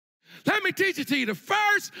Let me teach it to you. The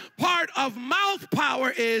first part of mouth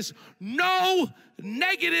power is no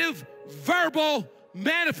negative verbal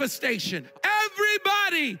manifestation.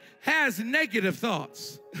 Everybody has negative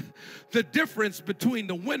thoughts. The difference between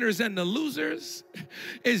the winners and the losers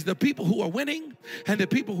is the people who are winning and the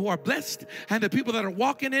people who are blessed and the people that are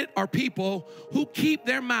walking it are people who keep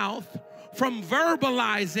their mouth from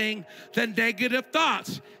verbalizing the negative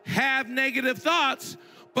thoughts. Have negative thoughts,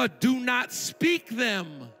 but do not speak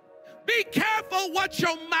them. Be careful what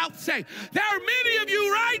your mouth says. There are many of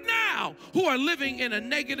you right now who are living in a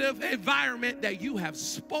negative environment that you have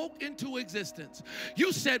spoke into existence.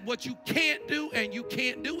 You said what you can't do and you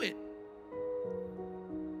can't do it.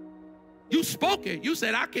 You spoke it. You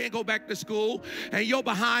said, I can't go back to school, and your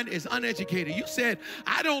behind is uneducated. You said,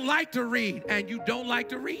 I don't like to read, and you don't like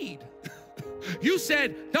to read. You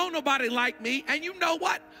said, don't nobody like me, and you know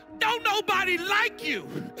what? Don't nobody like you.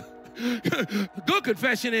 Good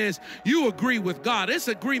confession is you agree with God. It's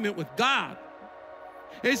agreement with God.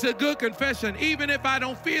 It's a good confession. Even if I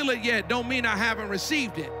don't feel it yet, don't mean I haven't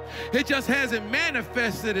received it. It just hasn't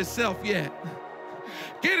manifested itself yet.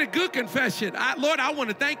 Get a good confession. Lord, I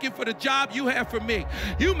want to thank you for the job you have for me.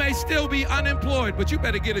 You may still be unemployed, but you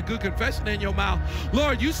better get a good confession in your mouth.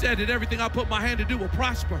 Lord, you said that everything I put my hand to do will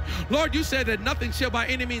prosper. Lord, you said that nothing shall by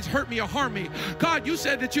any means hurt me or harm me. God, you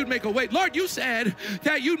said that you'd make a way. Lord, you said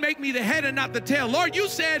that you'd make me the head and not the tail. Lord, you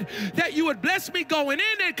said that you would bless me going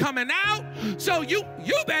in and coming out. So you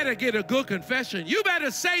better get a good confession. You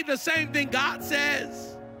better say the same thing God says.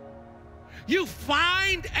 You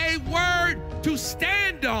find a word to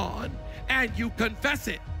stand on and you confess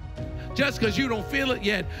it. Just because you don't feel it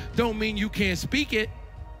yet don't mean you can't speak it.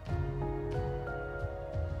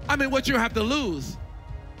 I mean, what you have to lose?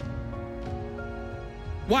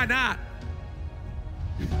 Why not?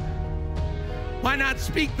 Why not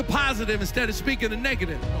speak the positive instead of speaking the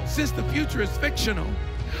negative? Since the future is fictional,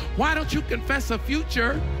 why don't you confess a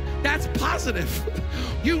future that's positive?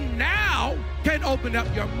 You now can open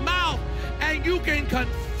up your mouth and you can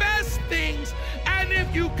confess things, and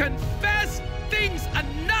if you confess things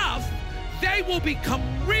enough, they will become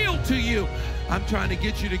real to you. I'm trying to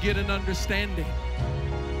get you to get an understanding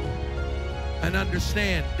and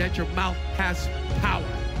understand that your mouth has power.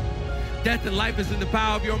 Death and life is in the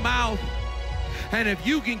power of your mouth. And if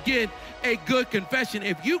you can get a good confession,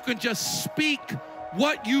 if you can just speak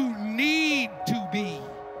what you need to be,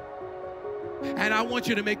 and I want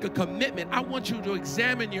you to make a commitment. I want you to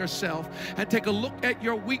examine yourself and take a look at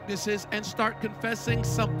your weaknesses and start confessing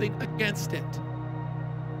something against it.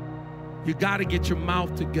 You got to get your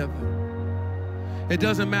mouth together. It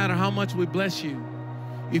doesn't matter how much we bless you.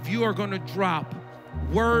 If you are going to drop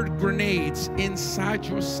word grenades inside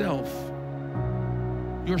yourself,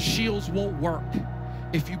 your shields won't work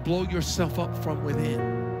if you blow yourself up from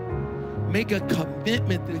within. Make a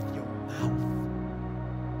commitment with your mouth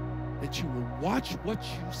that you will watch what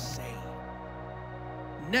you say.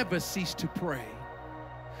 Never cease to pray.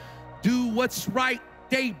 Do what's right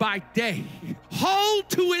day by day. Hold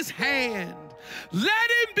to his hand. Let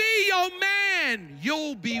him be your man.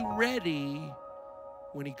 You'll be ready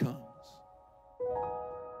when he comes.